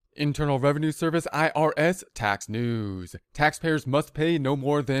Internal Revenue Service IRS tax news. Taxpayers must pay no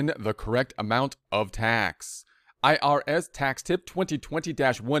more than the correct amount of tax. IRS Tax Tip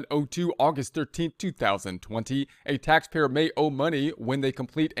 2020-102, August 13, 2020. A taxpayer may owe money when they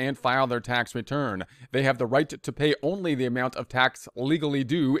complete and file their tax return. They have the right to pay only the amount of tax legally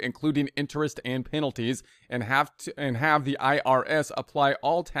due, including interest and penalties, and have the IRS apply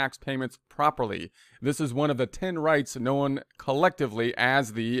all tax payments properly. This is one of the 10 rights known collectively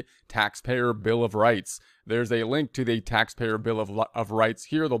as the Taxpayer Bill of Rights. There's a link to the Taxpayer Bill of Rights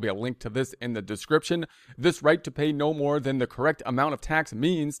here. There'll be a link to this in the description. This right to pay no more than the correct amount of tax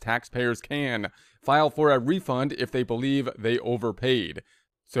means taxpayers can file for a refund if they believe they overpaid.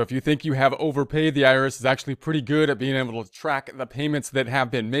 So if you think you have overpaid, the IRS is actually pretty good at being able to track the payments that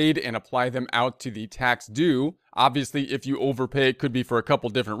have been made and apply them out to the tax due. Obviously, if you overpay, it could be for a couple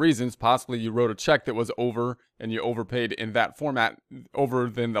different reasons. Possibly you wrote a check that was over and you overpaid in that format over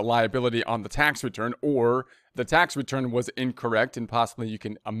than the liability on the tax return, or the tax return was incorrect and possibly you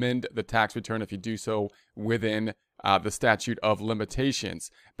can amend the tax return if you do so within the statute of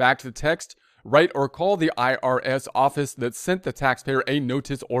limitations. Back to the text. Write or call the IRS office that sent the taxpayer a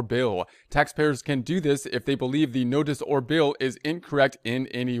notice or bill. Taxpayers can do this if they believe the notice or bill is incorrect in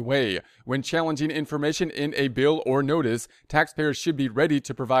any way. When challenging information in a bill or notice, taxpayers should be ready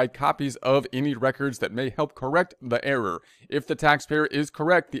to provide copies of any records that may help correct the error. If the taxpayer is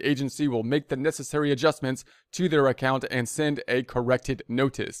correct, the agency will make the necessary adjustments to their account and send a corrected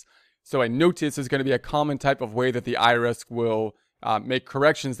notice. So a notice is going to be a common type of way that the IRS will make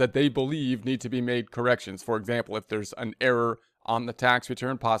corrections that they believe need to be made corrections. For example, if there's an error on the tax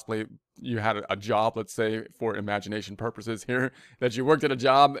return, possibly you had a job, let's say for imagination purposes here, that you worked at a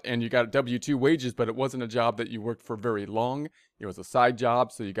job and you got W-2 wages, but it wasn't a job that you worked for very long. It was a side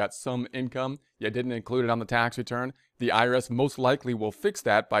job, so you got some income. You didn't include it on the tax return. The IRS most likely will fix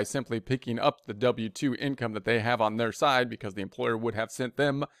that by simply picking up the W-2 income that they have on their side, because the employer would have sent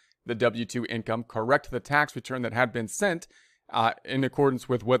them the W-2 income, correct the tax return that had been sent, in accordance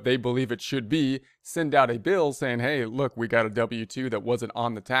with what they believe it should be, send out a bill saying, hey, look, we got a W-2 that wasn't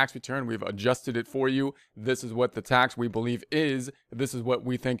on the tax return. We've adjusted it for you. This is what the tax we believe is. This is what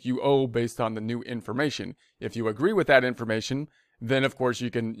we think you owe based on the new information. If you agree with that information, then of course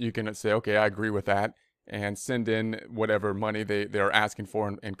you can say, okay, I agree with that, and send in whatever money they're asking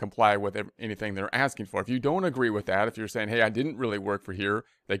for and comply with anything they're asking for. If you don't agree with that, if you're saying, hey, I didn't really work for here,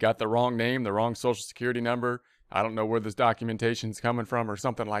 they got the wrong name, the wrong social security number, I don't know where this documentation's coming from or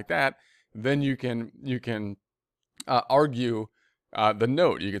something like that, then you can argue the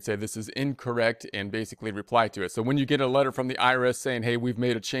note. You could say this is incorrect and basically reply to it. So when you get a letter from the IRS saying, hey, we've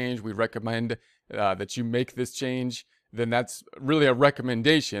made a change, we recommend that you make this change, then that's really a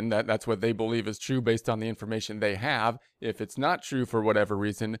recommendation. That's what they believe is true based on the information they have. If it's not true for whatever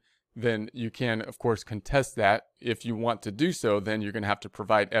reason, then you can, of course, contest that. If you want to do so, then you're going to have to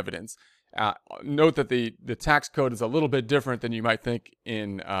provide evidence. Note that the tax code is a little bit different than you might think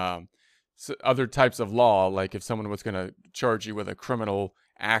in other types of law. Like if someone was going to charge you with a criminal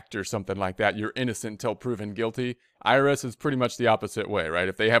act or something like that, you're innocent until proven guilty. IRS is pretty much the opposite way, right?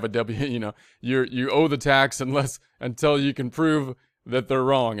 If they have a W, you owe the tax until you can prove that they're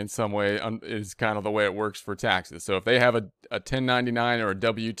wrong in some way, is kind of the way it works for taxes. So if they have a 1099 or a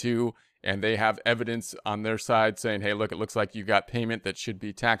W-2, and they have evidence on their side saying, hey, look, it looks like you got payment that should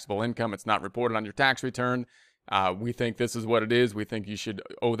be taxable income. It's not reported on your tax return. We think this is what it is. We think you should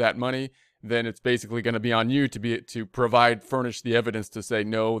owe that money. Then it's basically going to be on you to furnish the evidence to say,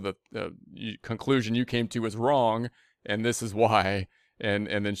 no, the conclusion you came to is wrong, and this is why, and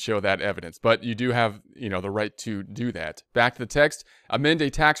then show that evidence. But you do have, the right to do that. Back to the text. Amend a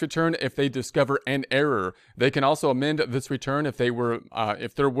tax return if they discover an error. They can also amend this return if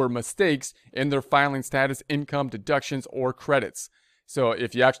there were mistakes in their filing status, income, deductions, or credits. So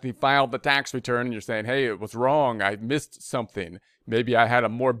if you actually filed the tax return and you're saying, hey, it was wrong, I missed something. Maybe I had a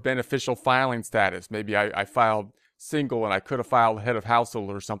more beneficial filing status. Maybe I filed single and I could have filed head of household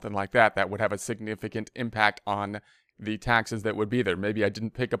or something like that. That would have a significant impact on the taxes that would be there. Maybe I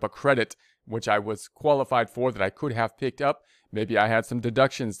didn't pick up a credit which I was qualified for that I could have picked up. Maybe I had some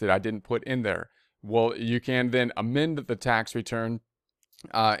deductions that I didn't put in there. Well, you can then amend the tax return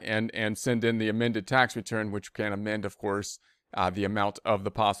and send in the amended tax return, which can amend, of course, the amount of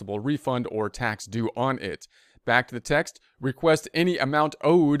the possible refund or tax due on it. Back to the text. Request any amount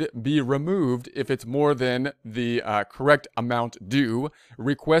owed be removed if it's more than the correct amount due.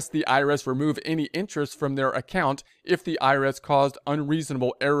 Request the IRS remove any interest from their account if the IRS caused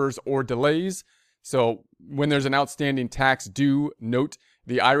unreasonable errors or delays. So when there's an outstanding tax due note,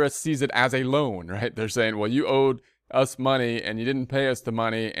 the IRS sees it as a loan, right? They're saying, well, you owed us money and you didn't pay us the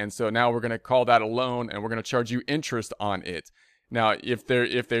money, and so now we're going to call that a loan and we're going to charge you interest on it. Now, if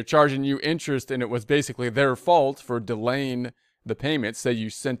they're charging you interest and it was basically their fault for delaying the payment, say you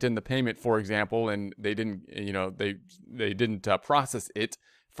sent in the payment, for example, and they didn't, they didn't process it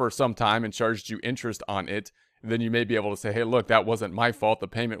for some time and charged you interest on it, then you may be able to say, hey, look, that wasn't my fault. The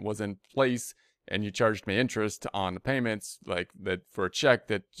payment was in place and you charged me interest on the payments, like that, for a check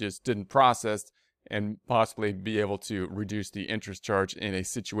that just didn't process, and possibly be able to reduce the interest charge in a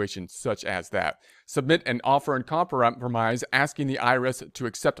situation such as that. Submit an offer in compromise asking the IRS to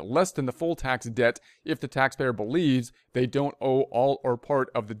accept less than the full tax debt if the taxpayer believes they don't owe all or part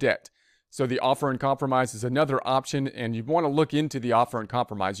of the debt. So the offer in compromise is another option, and you want to look into the offer in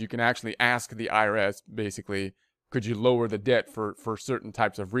compromise. You can actually ask the IRS, basically, could you lower the debt for certain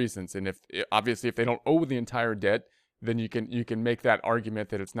types of reasons? And if obviously if they don't owe the entire debt, then you can make that argument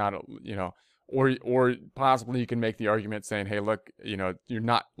that it's not, or possibly you can make the argument saying, hey, look, you're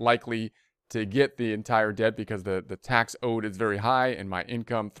not likely to get the entire debt because the tax owed is very high and my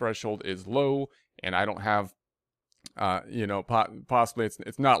income threshold is low, and I don't have, possibly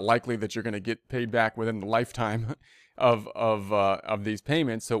it's not likely that you're going to get paid back within the lifetime of these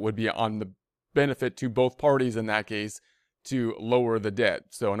payments. So it would be on the benefit to both parties in that case to lower the debt.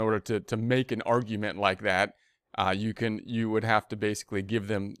 So in order to make an argument like that, you would have to basically give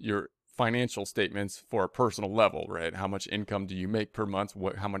them your financial statements for a personal level, right? How much income do you make per month?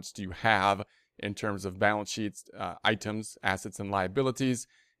 How much do you have in terms of balance sheets, items, assets, and liabilities,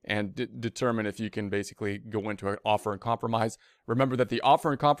 and determine if you can basically go into an offer and compromise. Remember that the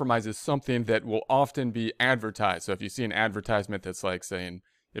offer and compromise is something that will often be advertised. So if you see an advertisement that's like saying,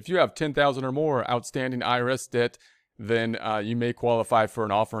 if you have $10,000 or more outstanding IRS debt, then you may qualify for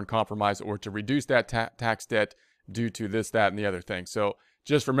an offer and compromise or to reduce that tax debt due to this, that, and the other thing. So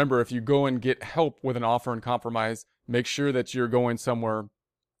just remember, if you go and get help with an offer and compromise, make sure that you're going somewhere.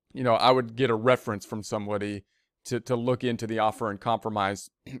 I would get a reference from somebody to look into the offer and compromise,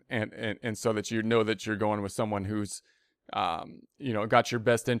 and so that you know that you're going with someone who's got your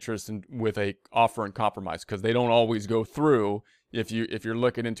best interest with a offer and compromise, because they don't always go through. If you're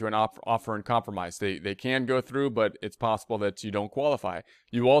looking into an offer and compromise, they can go through, but it's possible that you don't qualify.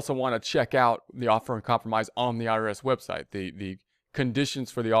 You also want to check out the offer and compromise on the IRS website. The conditions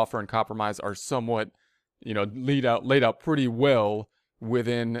for the offer and compromise are somewhat, laid out pretty well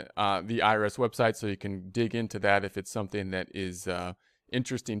within the IRS website, so you can dig into that if it's something that is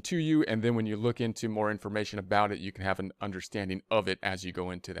interesting to you. And then when you look into more information about it, you can have an understanding of it as you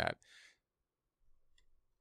go into that.